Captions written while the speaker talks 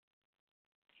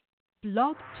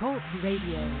Blog Talk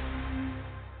Radio.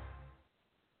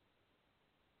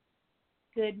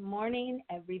 Good morning,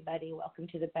 everybody. Welcome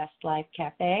to the Best Life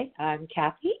Cafe. I'm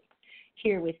Cathy,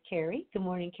 here with Cari. Good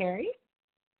morning, Cari.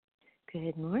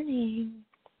 Good morning.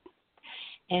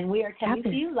 And we are coming to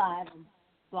you live on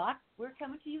Blog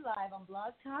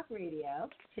Talk Radio.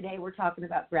 Today we're talking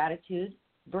about gratitude,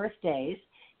 birthdays,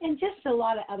 and just a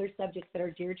lot of other subjects that are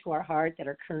dear to our heart that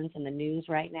are current in the news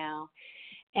right now.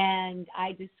 And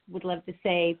I just would love to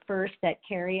say first that,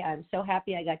 Cari, I'm so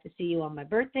happy I got to see you on my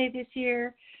birthday this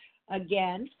year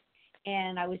again.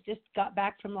 And I got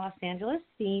back from Los Angeles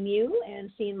seeing you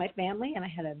and seeing my family, and I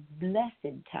had a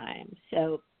blessed time.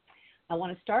 So I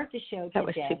want to start the show today. That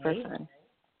was super fun.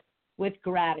 With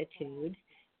gratitude.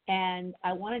 And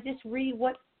I want to just read,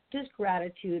 what does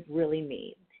gratitude really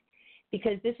mean?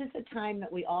 Because this is a time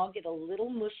that we all get a little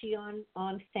mushy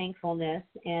on thankfulness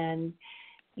and,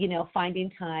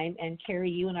 finding time. And Cari,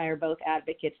 you and I are both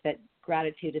advocates that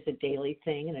gratitude is a daily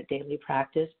thing and a daily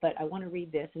practice. But I want to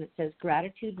read this, and it says,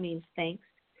 gratitude means thanks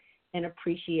and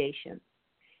appreciation.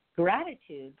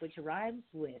 Gratitude, which rhymes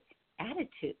with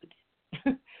attitude,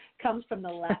 comes from the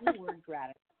Latin word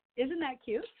gratis. Isn't that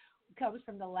cute? It comes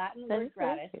from the Latin word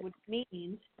gratis, which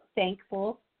means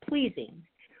thankful, pleasing.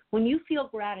 When you feel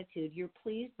gratitude, you're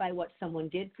pleased by what someone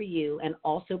did for you and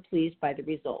also pleased by the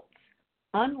results.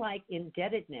 Unlike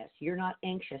indebtedness, you're not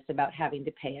anxious about having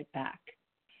to pay it back.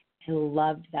 I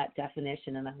loved that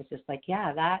definition, and I was just like,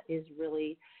 yeah, that is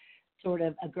really sort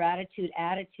of a gratitude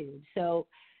attitude. So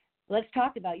let's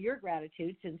talk about your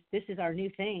gratitude, since this is our new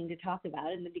thing to talk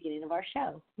about in the beginning of our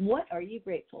show. What are you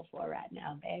grateful for right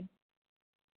now, babe?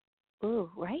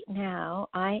 Ooh, right now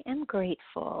I am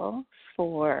grateful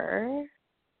for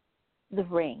the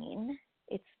rain.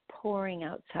 It's pouring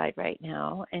outside right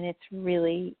now, and it's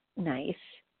really nice.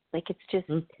 Like, it's just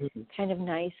kind of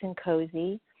nice and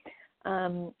cozy.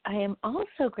 I am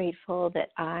also grateful that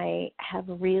I have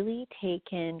really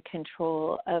taken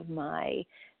control of my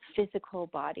physical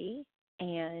body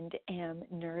and am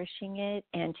nourishing it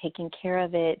and taking care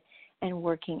of it and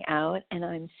working out, and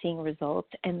I'm seeing results,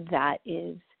 and that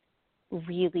is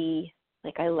really,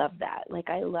 I love that.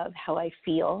 I love how I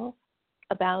feel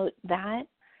about that.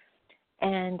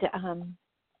 And,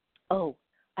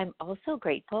 I'm also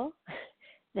grateful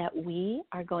that we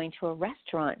are going to a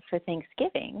restaurant for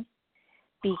Thanksgiving,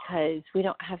 because we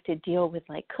don't have to deal with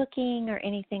cooking or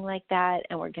anything like that,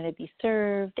 and we're going to be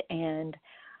served. And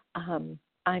I'm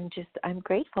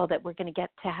grateful that we're going to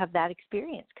get to have that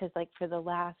experience, because for the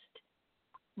last,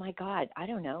 my God, I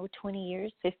don't know, 20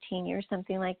 years, 15 years,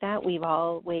 something like that, we've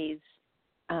always,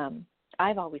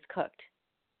 I've always cooked.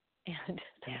 And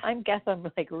I guess I'm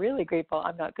really grateful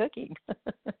I'm not cooking.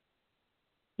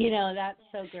 That's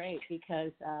so great,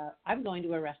 because I'm going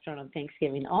to a restaurant on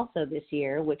Thanksgiving also this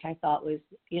year, which I thought was,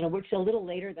 which is a little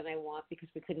later than I want because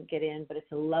we couldn't get in, but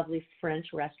it's a lovely French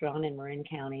restaurant in Marin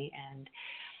County.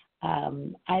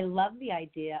 And I love the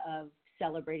idea of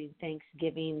celebrating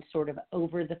Thanksgiving sort of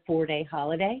over the 4-day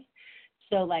holiday.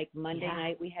 So Monday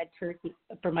night we had turkey.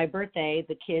 For my birthday,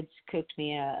 the kids cooked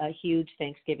me a huge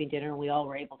Thanksgiving dinner, and we all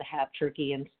were able to have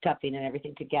turkey and stuffing and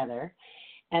everything together.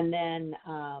 And then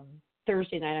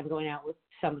Thursday night I'm going out with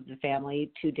some of the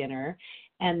family to dinner.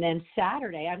 And then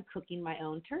Saturday I'm cooking my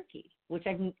own turkey, which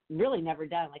I've really never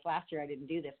done. Last year I didn't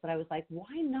do this, but I was like,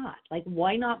 why not?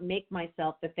 Why not make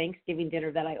myself the Thanksgiving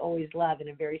dinner that I always love in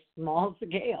a very small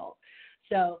scale?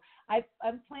 So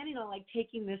I'm planning on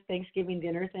taking this Thanksgiving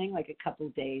dinner thing a couple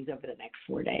of days over the next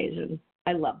 4 days, and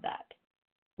I love that.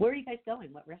 Where are you guys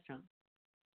going? What restaurant?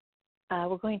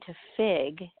 We're going to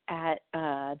Fig at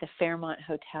the Fairmont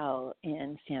Hotel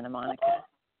in Santa Monica.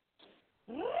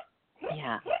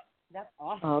 Yeah. That's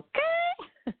awesome. Okay.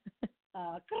 Hey,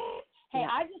 yeah.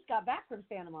 I just got back from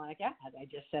Santa Monica, as I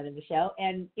just said in the show,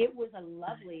 and it was a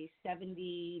lovely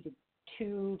 72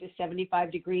 to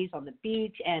 75 degrees on the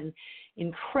beach and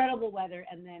incredible weather.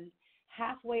 And then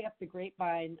halfway up the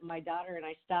Grapevine, my daughter and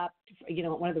I stopped,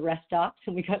 at one of the rest stops,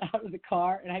 and we got out of the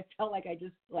car, and I felt like I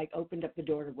just opened up the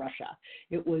door to Russia.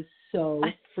 It was so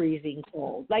freezing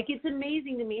cold. It's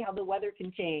amazing to me how the weather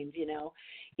can change,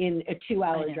 in a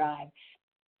 2-hour drive.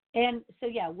 And so,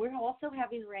 we're also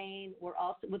having rain.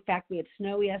 In fact, we had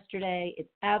snow yesterday.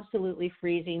 It's absolutely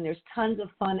freezing. There's tons of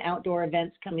fun outdoor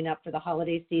events coming up for the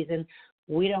holiday season.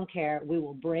 We don't care. We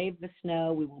will brave the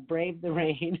snow. We will brave the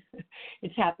rain.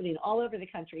 It's happening all over the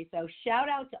country. So shout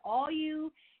out to all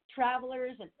you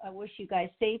travelers. I wish you guys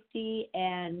safety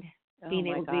and being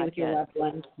able to be with your loved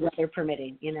ones, weather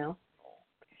permitting,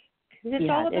 It's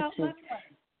all about fun.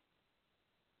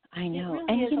 I know.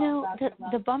 Really,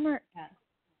 and, the bummer,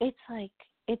 it's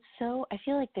it's so, I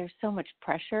feel like there's so much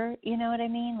pressure, you know what I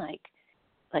mean?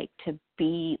 Like to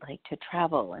be, like to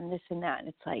travel and this and that. And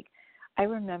it's like, I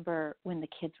remember when the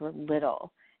kids were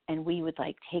little and we would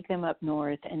like take them up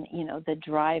north and, you know, the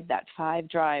drive, that 5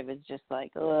 drive is just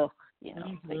like, oh, you know,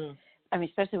 like, I mean,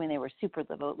 especially when they were super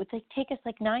little, it would like take us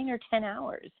like 9 or 10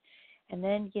 hours. And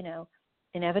then, you know,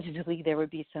 inevitably there would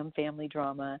be some family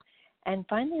drama. And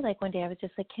finally, like one day I was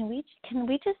just like, can we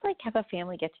just like have a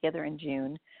family get together in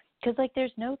June? Because like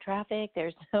there's no traffic,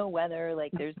 there's no weather,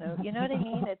 like there's no, you know what I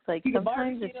mean? It's like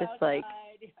sometimes it's just like,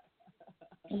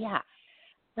 yeah,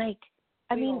 like,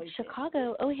 I mean,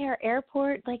 Chicago, O'Hare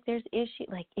Airport, like there's issue,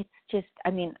 like it's just, I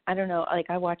mean, I don't know, like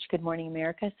I watched Good Morning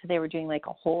America, so they were doing like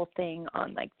a whole thing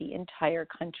on like the entire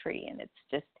country, and it's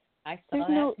just, there's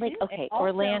no, like, okay, also,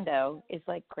 Orlando is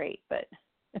like great, but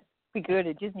we go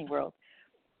to Disney World,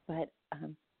 but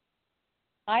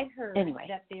I heard anyway.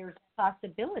 that there's a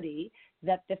possibility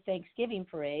that the Thanksgiving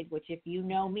parade, which if you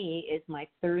know me is my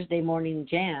Thursday morning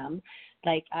jam,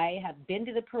 like I have been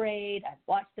to the parade, I've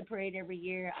watched the parade every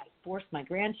year, I force my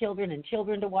grandchildren and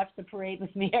children to watch the parade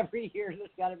with me every year. There's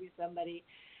got to be somebody.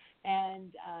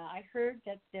 And I heard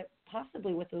that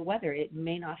possibly with the weather, it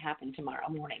may not happen tomorrow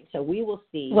morning. So we will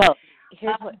see. Well,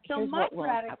 here's what won't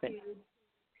happen.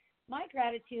 My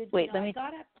gratitude. Wait, let me. I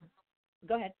got up.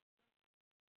 Go ahead.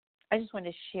 I just want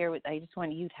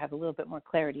you to have a little bit more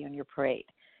clarity on your parade,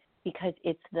 because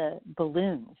it's the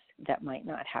balloons that might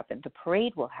not happen. The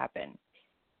parade will happen,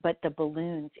 but the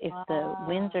balloons, if the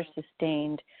winds are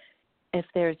sustained, if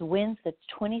there's winds that's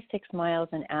 26 miles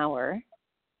an hour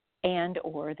and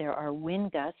or there are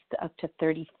wind gusts up to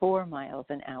 34 miles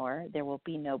an hour, there will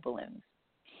be no balloons.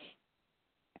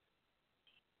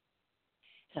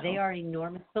 They are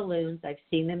enormous balloons. I've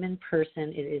seen them in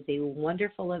person. It is a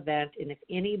wonderful event. And if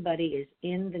anybody is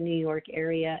in the New York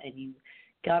area and you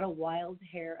got a wild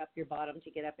hair up your bottom to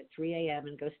get up at 3 a.m.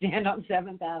 and go stand on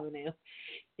 7th Avenue,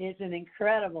 it's an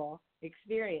incredible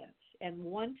experience. And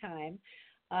one time,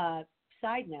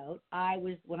 side note,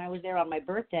 when I was there on my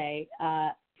birthday,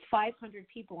 500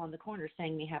 people on the corner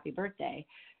sang me happy birthday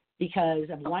because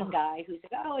of one guy who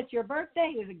said, oh, it's your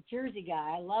birthday. He was a Jersey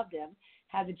guy. I loved him.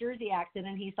 Had the Jersey accent,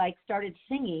 and he's like started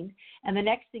singing. And the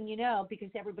next thing you know, because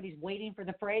everybody's waiting for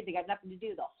the parade, they got nothing to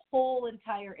do. The whole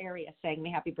entire area sang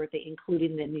me happy birthday,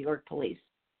 including the New York police.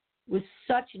 It was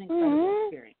such an incredible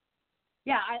experience.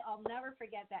 Yeah, I'll never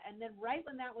forget that. And then right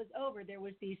when that was over, there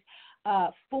was these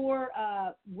 4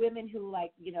 women who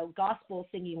gospel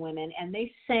singing women, and they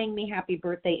sang me happy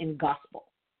birthday in gospel.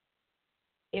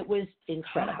 It was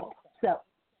incredible. Wow.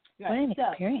 What an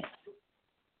experience.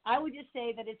 I would just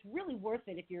say that it's really worth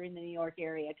it if you're in the New York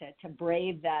area to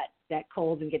brave that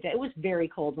cold and get there. It was very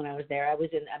cold when I was there. I was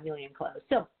in a million clothes.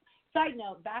 So, side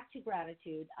note, back to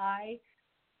gratitude. I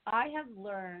have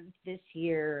learned this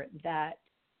year that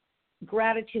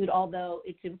gratitude, although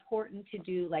it's important to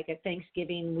do, like at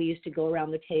Thanksgiving, we used to go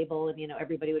around the table and,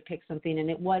 everybody would pick something, and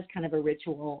it was kind of a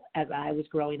ritual as I was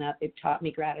growing up. It taught me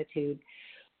gratitude.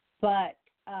 But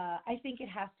I think it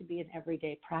has to be an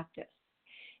everyday practice.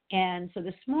 And so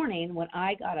this morning when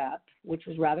I got up, which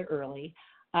was rather early,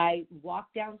 I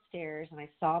walked downstairs and I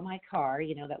saw my car,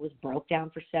 that was broke down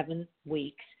for 7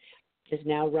 weeks, is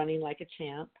now running like a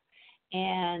champ.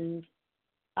 And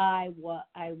I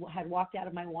had walked out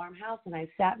of my warm house and I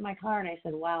sat in my car and I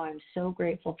said, wow, I'm so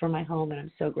grateful for my home and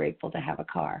I'm so grateful to have a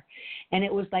car. And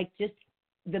it was like just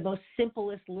the most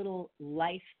simplest little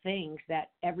life things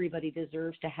that everybody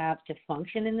deserves to have to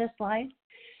function in this life.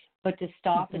 But to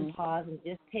stop and pause and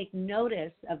just take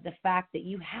notice of the fact that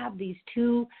you have these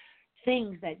 2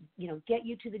 things that, get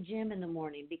you to the gym in the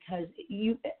morning, because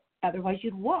otherwise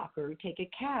you'd walk or take a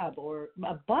cab or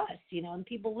a bus, and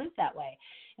people live that way.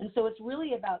 And so it's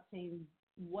really about saying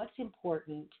what's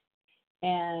important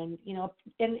and,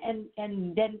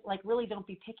 and then really don't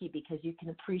be picky because you can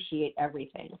appreciate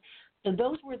everything. So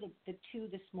those were the 2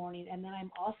 this morning. And then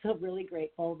I'm also really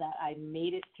grateful that I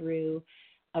made it through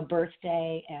a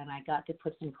birthday, and I got to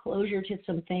put some closure to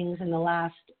some things in the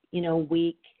last,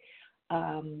 week,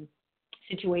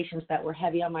 situations that were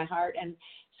heavy on my heart. And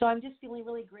so I'm just feeling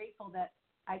really grateful that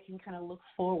I can kind of look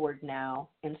forward now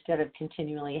instead of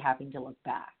continually having to look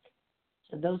back.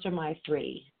 So those are my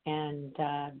 3. And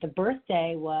the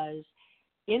birthday was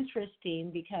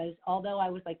interesting because although I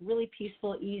was like really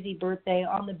peaceful, easy birthday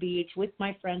on the beach with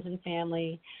my friends and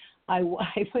family, I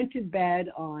went to bed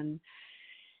on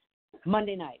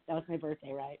Monday night. That was my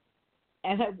birthday, right?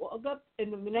 And I woke up,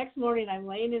 and the next morning I'm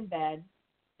laying in bed,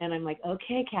 and I'm like,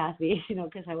 okay, Cathy,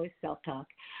 because I always self-talk.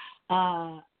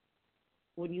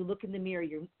 When you look in the mirror,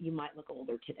 you might look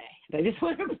older today. And I just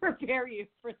want to prepare you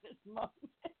for this moment.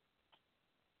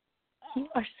 You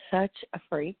are such a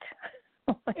freak.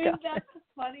 Oh my God. Isn't that the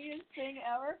funniest thing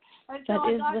ever? And so That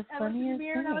I is got, the I looked in the funniest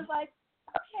mirror and I thing. was like,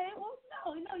 okay,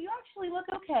 well, no, you actually look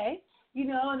okay. You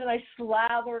know, and then I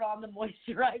slathered on the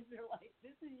moisturizer like,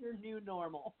 this is your new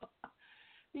normal.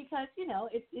 Because, you know,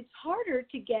 it's harder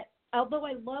to get, although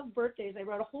I love birthdays, I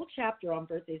wrote a whole chapter on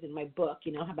birthdays in my book,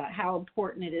 you know, about how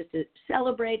important it is to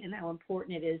celebrate and how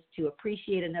important it is to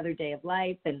appreciate another day of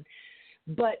life.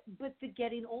 But the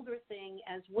getting older thing,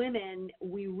 as women,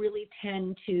 we really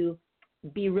tend to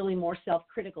be really more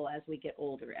self-critical as we get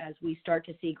older, as we start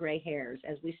to see gray hairs,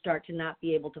 as we start to not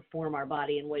be able to form our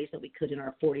body in ways that we could in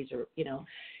our 40s or, you know,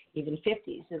 even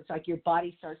 50s. It's like your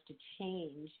body starts to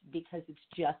change because it's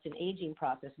just an aging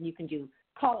process. And you can do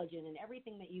collagen and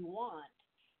everything that you want.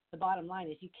 The bottom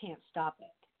line is you can't stop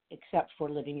it except for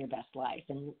living your best life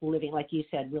and living, like you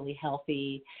said, really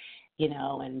healthy, you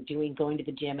know, and going to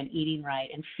the gym and eating right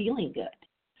and feeling good.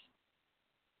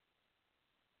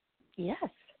 Yes.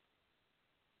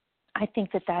 I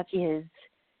think that is,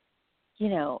 you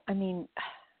know, I mean,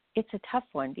 it's a tough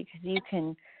one because you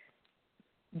can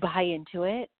buy into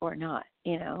it or not,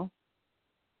 you know,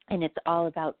 and it's all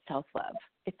about self-love.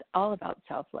 It's all about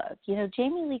self-love. You know,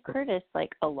 Jamie Lee Curtis,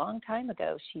 like a long time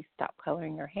ago, she stopped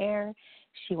coloring her hair.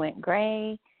 She went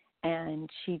gray, and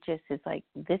she just is like,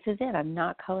 this is it. I'm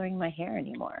not coloring my hair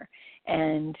anymore.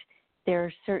 And there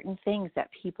are certain things that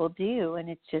people do, and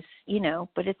it's just, you know,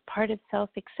 but it's part of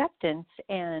self-acceptance.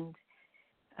 And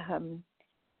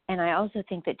I also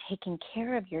think that taking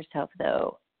care of yourself,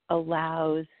 though,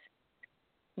 allows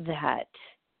that,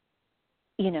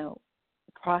 you know,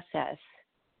 process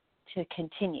to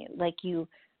continue. Like you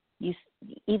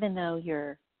even though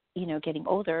you're, you know, getting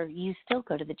older, you still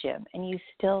go to the gym and you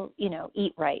still, you know,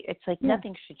 eat right. It's like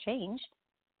nothing should change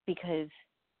because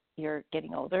you're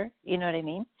getting older. You know what I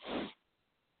mean?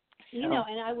 You know,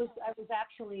 and I was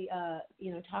actually,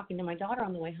 you know, talking to my daughter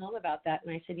on the way home about that.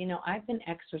 And I said, you know, I've been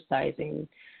exercising.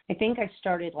 I think I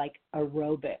started like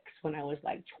aerobics when I was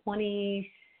like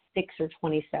 26 or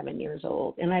 27 years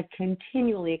old. And I've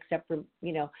continually, except for,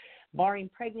 you know, barring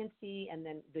pregnancy and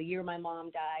then the year my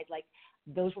mom died, like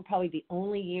those were probably the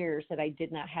only years that I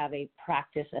did not have a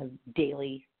practice of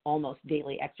daily, almost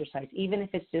daily exercise, even if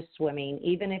it's just swimming,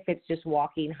 even if it's just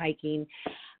walking, hiking,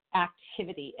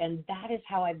 activity. And that is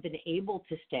how I've been able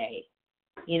to stay,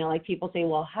 you know, like people say,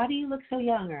 well, how do you look so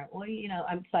young? Or, well, you know,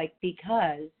 I'm like,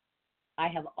 because I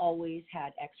have always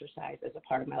had exercise as a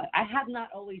part of my life. I have not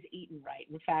always eaten right.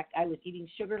 In fact, I was eating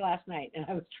sugar last night and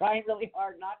I was trying really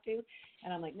hard not to.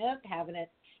 And I'm like, nope, having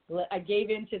it. I gave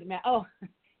in to the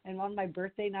and on my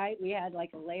birthday night, we had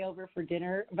like a layover for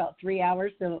dinner about 3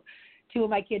 hours. So two of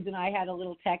my kids and I had a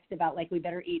little text about like, we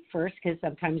better eat first because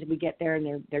sometimes we get there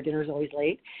and their dinner's always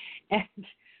late. And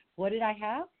what did I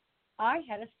have? I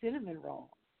had a cinnamon roll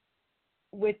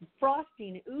with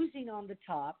frosting oozing on the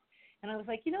top. And I was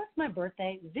like, you know, it's my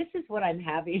birthday. This is what I'm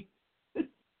having. It's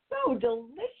so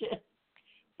delicious.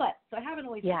 But so I haven't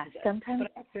always sometimes,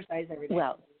 but I exercise every day.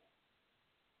 Well,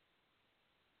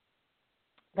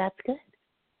 that's good.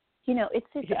 You know, it's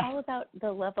all about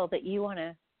the level that you want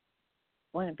to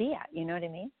be at. You know what I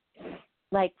mean?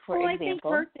 Like, for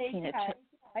example,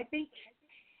 I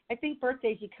think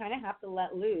birthdays you kind of have to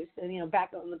let loose. And, you know,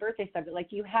 back on the birthday subject, like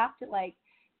you have to like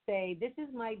say, this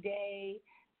is my day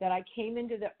that I came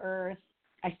into the earth.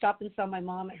 I stopped and saw my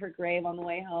mom at her grave on the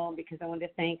way home because I wanted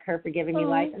to thank her for giving me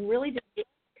life. And really just,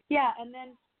 and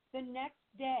then the next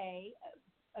day,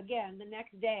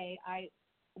 I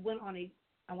went on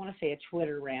I want to say a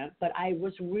Twitter rant, but I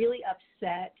was really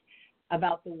upset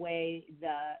about the way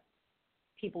the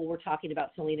people were talking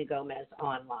about Selena Gomez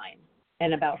online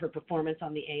and about her performance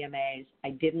on the AMAs. I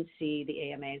didn't see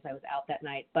the AMAs. I was out that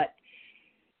night, but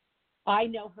I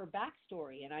know her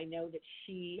backstory, and I know that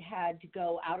she had to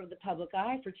go out of the public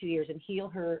eye for 2 years and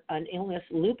heal an illness,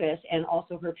 lupus, and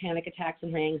also her panic attacks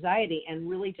and her anxiety, and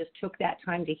really just took that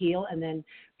time to heal, and then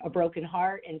a broken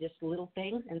heart and just little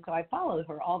things. And so I followed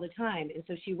her all the time. And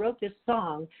so she wrote this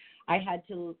song, I Had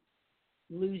to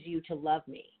Lose You to Love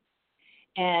Me.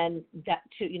 And that,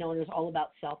 too, you know, and it was all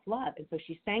about self-love. And so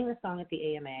she sang the song at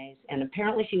the AMAs, and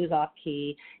apparently she was off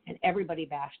key, and everybody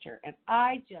bashed her. And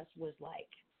I just was like,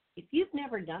 if you've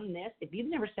never done this, if you've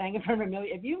never sang in front of a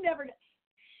million, if you've never,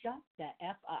 shut the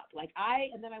F up.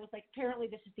 And then I was like, apparently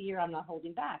this is the year I'm not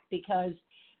holding back, because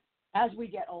as we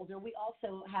get older, we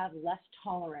also have less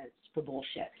tolerance for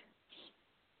bullshit.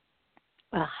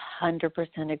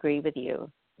 100% agree with you.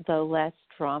 The less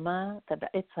drama,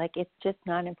 it's like, it's just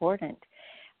not important.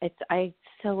 I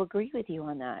so agree with you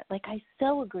on that. Like, I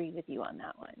so agree with you on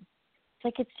that one. It's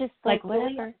like, it's just like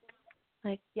whatever.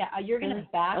 Like, yeah, you're going to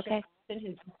bash a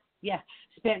person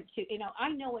spent to, I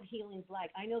know what healing's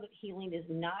like. I know that healing is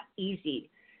not easy.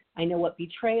 I know what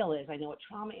betrayal is. I know what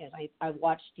trauma is. I've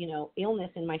watched,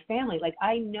 illness in my family. Like,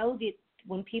 I know that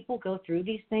when people go through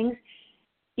these things,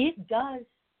 it does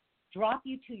drop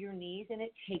you to your knees, and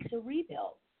it takes a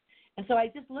rebuild. And so I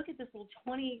just look at this little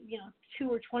 22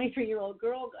 or 23-year-old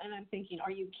girl, and I'm thinking,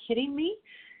 are you kidding me?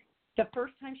 The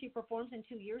first time she performs in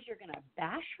 2 years, you're going to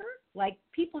bash her? Like,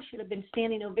 people should have been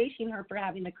standing ovation her for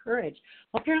having the courage.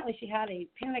 Well, apparently she had a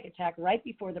panic attack right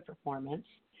before the performance.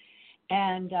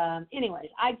 And anyways,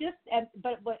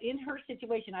 but in her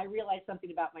situation, I realized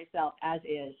something about myself, as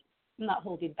is. I'm not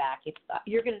holding back. If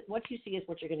what you see is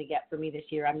what you're going to get from me this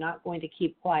year. I'm not going to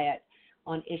keep quiet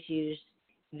on issues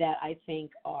that I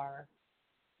think are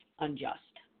unjust,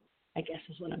 I guess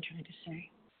is what I'm trying to say.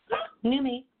 New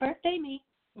me, birthday me.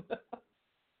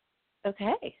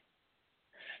 Okay.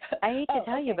 I hate to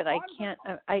tell you, but I can't.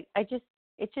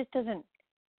 It just doesn't.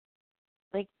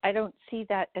 Like, I don't see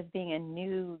that as being a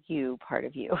new you part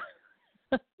of you.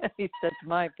 At least that's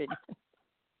my opinion.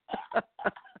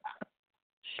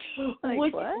 Like,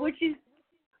 which is,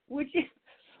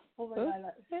 oh my God,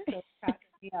 that so cracks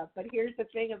me up. But here's the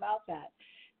thing about that,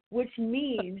 which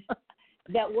means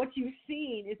that what you've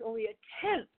seen is only a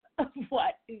tenth of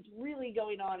what is really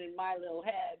going on in my little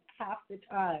head half the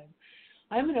time.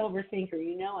 I'm an overthinker,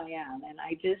 I am, and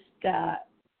I just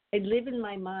I live in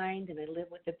my mind, and I live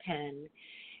with a pen.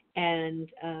 And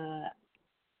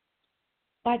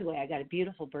by the way, I got a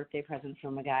beautiful birthday present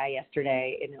from a guy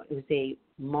yesterday, and it was a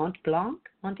Mont Blanc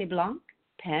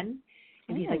pen.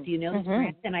 And he's like, "Do you know this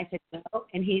brand?" And I said, "No."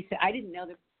 And he said, "I didn't know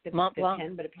the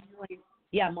pen, but apparently,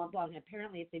 Mont Blanc.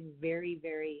 Apparently, it's a very,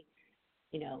 very,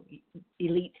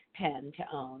 elite pen to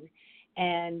own."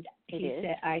 And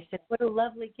I said, "What a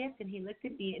lovely gift." And he looked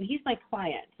at me, and he's my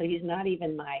client, so he's not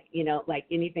even my, like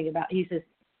anything about. He says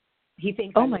he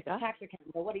thinks I'm a tax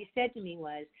accountant. But what he said to me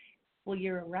was, "Well,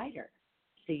 you're a writer,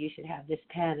 so you should have this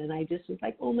pen." And I just was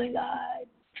like, "Oh my God,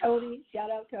 Tony!" Shout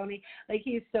out Tony. Like,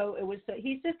 he's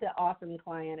just an awesome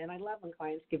client, and I love when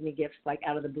clients give me gifts like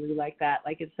out of the blue like that.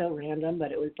 Like, it's so random,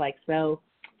 but it was like so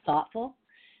thoughtful.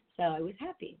 So I was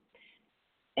happy.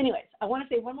 Anyways, I want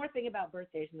to say one more thing about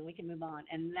birthdays, and then we can move on,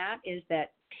 and that is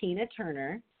that Tina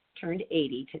Turner turned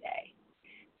 80 today,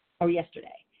 or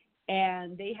yesterday,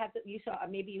 and they had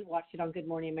maybe you watched it on Good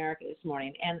Morning America this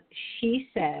morning, and she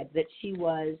said that she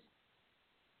was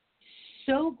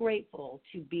so grateful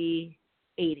to be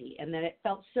 80, and that it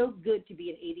felt so good to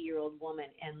be an 80-year-old woman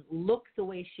and look the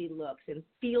way she looks and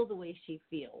feel the way she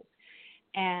feels.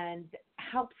 And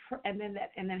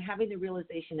then having the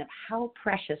realization of how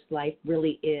precious life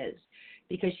really is,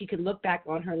 because she could look back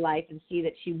on her life and see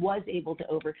that she was able to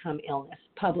overcome illness,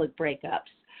 public breakups,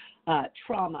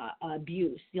 trauma,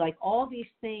 abuse, like all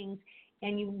these things.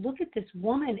 And you look at this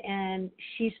woman, and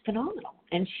she's phenomenal,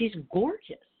 and she's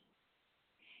gorgeous.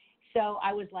 So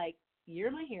I was like,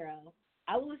 "You're my hero.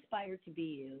 I will aspire to be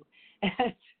you."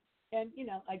 And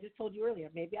I just told you earlier,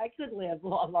 maybe I could live a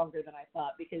lot longer than I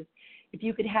thought, because if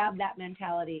you could have that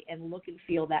mentality and look and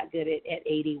feel that good at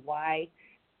 80, why,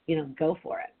 go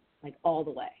for it, like all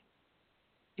the way.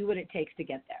 Do what it takes to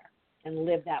get there and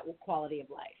live that quality of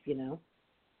life,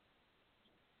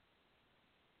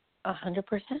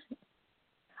 100%.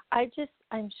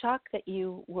 I'm shocked that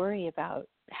you worry about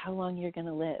how long you're going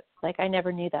to live. Like, I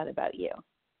never knew that about you.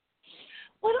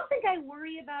 Well, I don't think I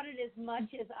worry about it as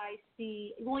much as I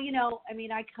see. Well,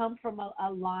 I come from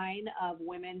a line of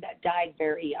women that died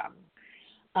very young.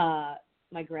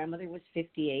 My grandmother was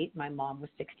 58. My mom was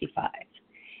 65.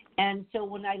 And so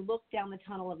when I look down the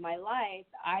tunnel of my life,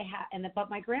 but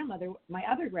my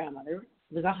other grandmother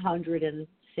was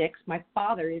 106. My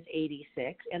father is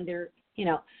 86. And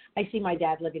I see my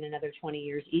dad living another 20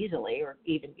 years easily, or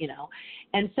even,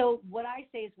 And so what I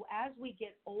say is, as we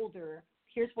get older,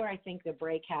 here's where I think the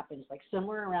break happens, like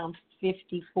somewhere around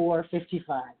 54,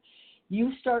 55.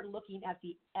 You start looking at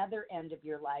the other end of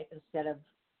your life instead of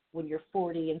when you're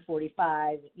 40 and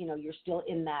 45, you're still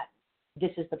in that,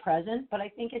 this is the present. But I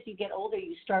think as you get older,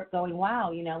 you start going,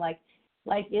 wow, like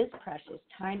life is precious.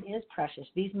 Time is precious.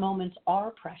 These moments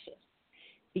are precious,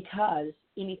 because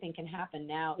anything can happen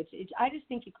now. I just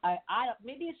think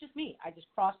maybe it's just me. I just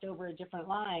crossed over a different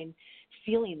line,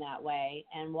 feeling that way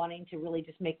and wanting to really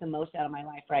just make the most out of my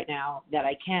life right now that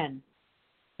I can.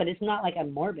 But it's not like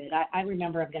I'm morbid. I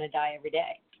remember I'm going to die every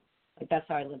day. Like, that's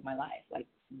how I live my life. Like,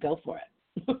 go for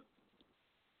it.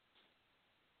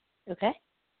 Okay.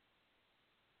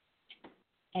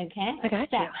 Okay. I got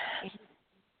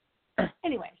you.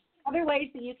 Anyways. Other ways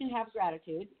that you can have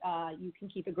gratitude, you can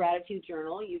keep a gratitude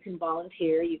journal, you can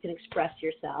volunteer, you can express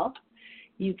yourself,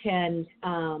 you can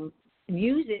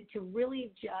use it to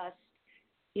really just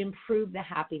improve the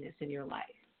happiness in your life.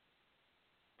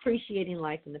 Appreciating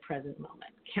life in the present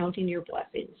moment, counting your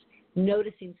blessings,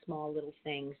 noticing small little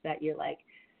things that you're like,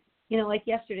 like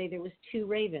yesterday there was 2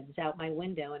 ravens out my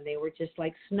window and they were just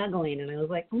like snuggling, and I was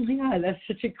like, oh my God, that's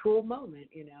such a cool moment.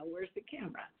 Where's the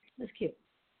camera? It was cute.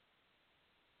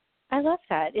 I love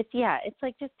that. It's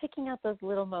like just picking out those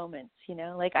little moments,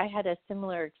 like I had a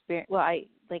similar experience. Well,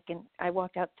 I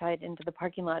walked outside into the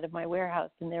parking lot of my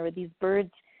warehouse and there were these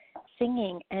birds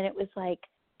singing, and it was like,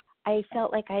 I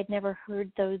felt like I'd never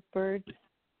heard those birds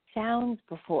sounds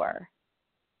before.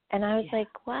 And I was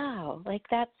like, wow, like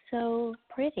that's so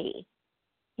pretty.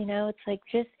 It's like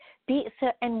just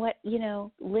and what,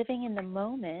 living in the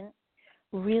moment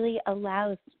really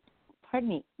allows,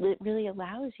 it really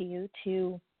allows you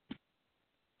to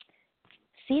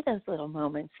see those little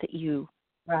moments that you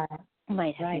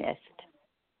might have missed.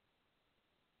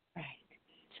 Right.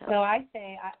 So I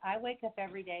say I wake up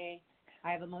every day.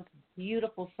 I have a most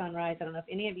beautiful sunrise. I don't know if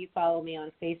any of you follow me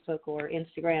on Facebook or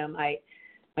Instagram.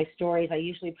 My stories, I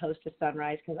usually post a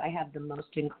sunrise because I have the most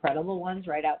incredible ones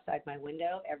right outside my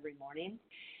window every morning.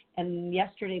 And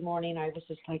yesterday morning, I was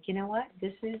just like, you know what?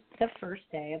 This is the first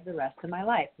day of the rest of my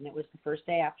life. And it was the first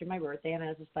day after my birthday. And I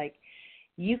was just like,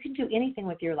 you can do anything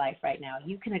with your life right now.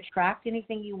 You can attract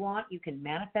anything you want. You can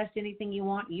manifest anything you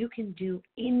want. You can do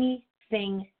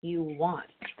anything you want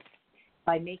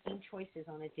by making choices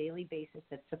on a daily basis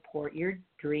that support your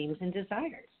dreams and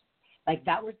desires. Like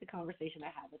that was the conversation I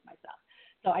had with myself.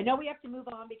 So I know we have to move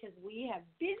on because we have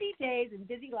busy days and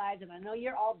busy lives, and I know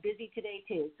you're all busy today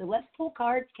too. So let's pull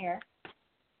cards, Cari.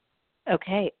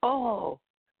 Okay. Oh,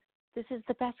 this is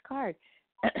the best card.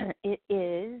 It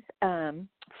is from,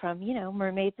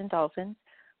 Mermaids and Dolphins.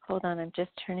 Hold on, I'm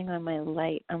just turning on my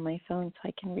light on my phone so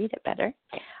I can read it better.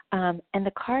 And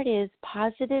the card is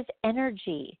positive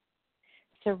energy.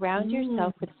 Surround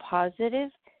yourself with positive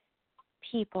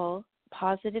people,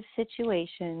 positive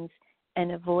situations,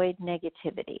 and avoid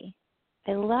negativity.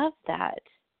 I love that.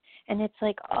 And it's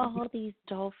like all these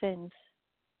dolphins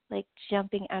like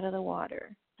jumping out of the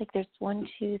water. Like there's 1,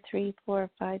 2, 3, 4,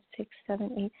 5, 6,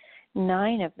 7, 8,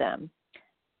 9 of them.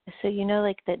 So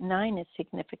like that 9 is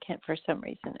significant for some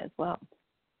reason as well.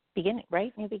 Beginning,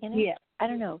 right? New beginning? Yeah. I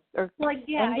don't know. Or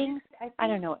ending? I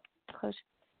don't know. Close.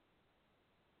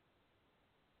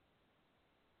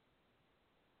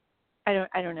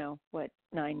 I don't know what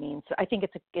 9 means. I think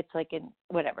it's like in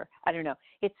whatever. I don't know.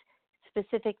 It's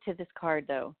specific to this card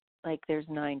though. Like there's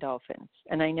 9 dolphins,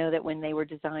 and I know that when they were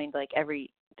designed, like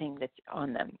everything that's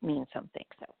on them means something.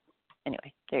 So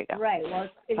anyway, there you go. Right. Well,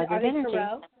 are they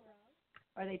tarot?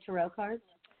 Are they tarot cards?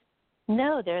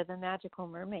 No, they're the magical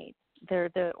mermaids.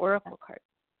 They're the oracle cards.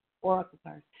 Oracle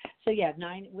cards. So yeah,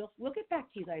 9. We'll get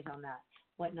back to you guys on that.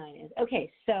 What 9 is.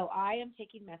 Okay, so I am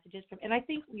taking messages from, and I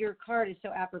think your card is so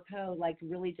apropos, like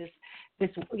really just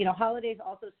this, holidays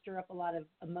also stir up a lot of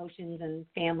emotions and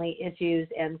family issues.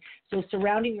 And so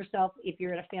surrounding yourself, if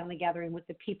you're at a family gathering, with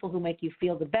the people who make you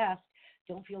feel the best,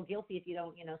 don't feel guilty if you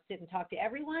don't, sit and talk to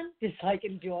everyone. Just like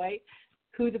enjoy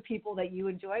who the people that you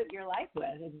enjoy your life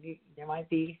with. And you might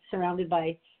be surrounded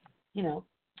by, you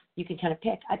can kind of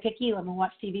pick. I pick you. I'm going to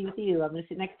watch TV with you. I'm going to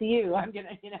sit next to you. I'm going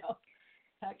to,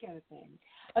 that kind of thing.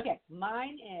 Okay,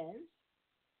 mine is,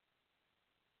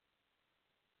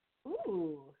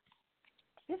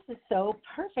 this is so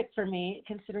perfect for me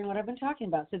considering what I've been talking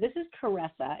about. So this is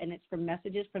Caressa, and it's from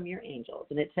Messages from Your Angels,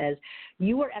 and it says,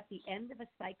 you are at the end of a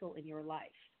cycle in your life.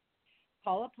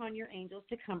 Call upon your angels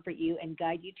to comfort you and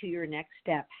guide you to your next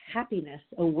step. Happiness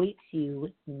awaits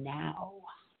you now.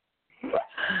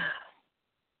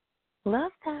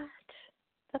 Love that.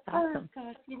 That's awesome. Oh,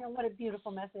 gosh, what a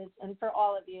beautiful message. And for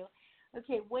all of you.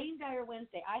 Okay, Wayne Dyer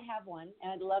Wednesday. I have one,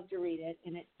 and I'd love to read it.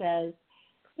 And it says,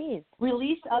 please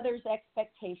release others'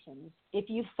 expectations. If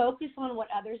you focus on what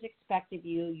others expect of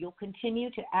you, you'll continue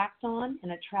to act on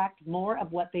and attract more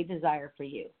of what they desire for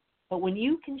you. But when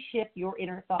you can shift your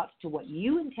inner thoughts to what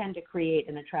you intend to create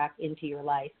and attract into your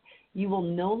life, you will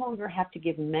no longer have to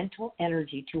give mental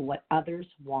energy to what others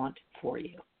want for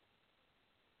you.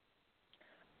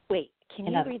 Wait, can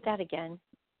you read that again?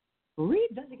 Read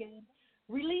that again.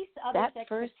 Release others' that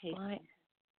first expectations. line.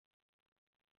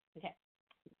 Okay,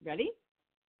 ready?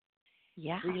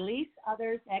 Yeah. Release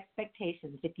others'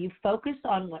 expectations. If you focus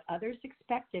on what others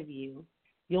expect of you,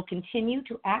 you'll continue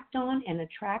to act on and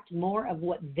attract more of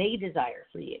what they desire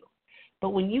for you. But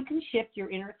when you can shift your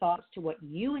inner thoughts to what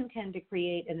you intend to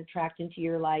create and attract into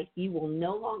your life, you will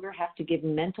no longer have to give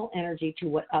mental energy to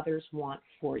what others want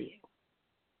for you.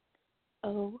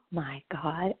 Oh, my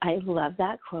God. I love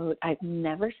that quote. I've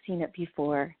never seen it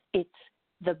before. It's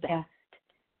the best.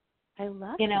 I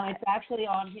love You know, that. it's actually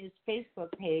on his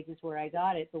Facebook page is where I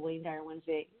got it, the Wayne Dyer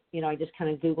Wednesday. You know, I just kind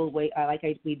of Googled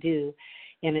we do,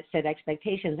 and it said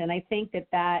expectations. And I think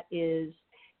that is,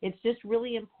 it's just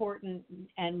really important,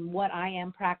 and what I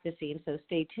am practicing, so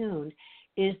stay tuned,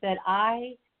 is that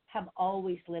I have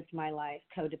always lived my life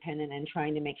codependent and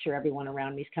trying to make sure everyone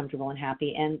around me is comfortable and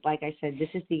happy. And like I said, this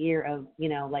is the year of, you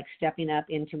know, like stepping up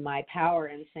into my power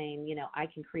and saying, you know, I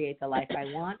can create the life I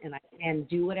want, and I can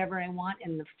do whatever I want.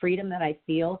 And the freedom that I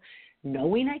feel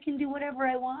knowing I can do whatever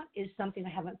I want is something I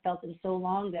haven't felt in so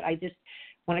long that I just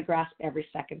want to grasp every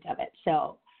second of it.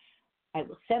 So I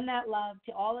will send that love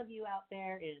to all of you out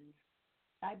there in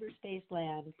cyberspace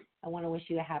land. I want to wish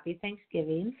you a happy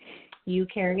Thanksgiving. You,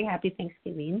 Cari, happy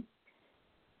Thanksgiving.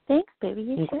 Thanks, baby.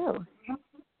 You too.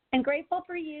 And grateful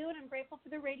for you, and I'm grateful for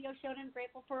the radio show, and I'm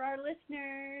grateful for our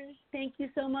listeners. Thank you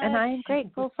so much. And I am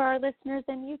grateful for our listeners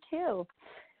and you too. All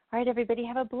right, everybody,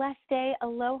 have a blessed day.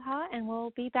 Aloha, and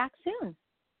we'll be back soon.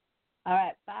 All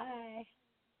right, bye.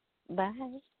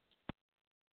 Bye.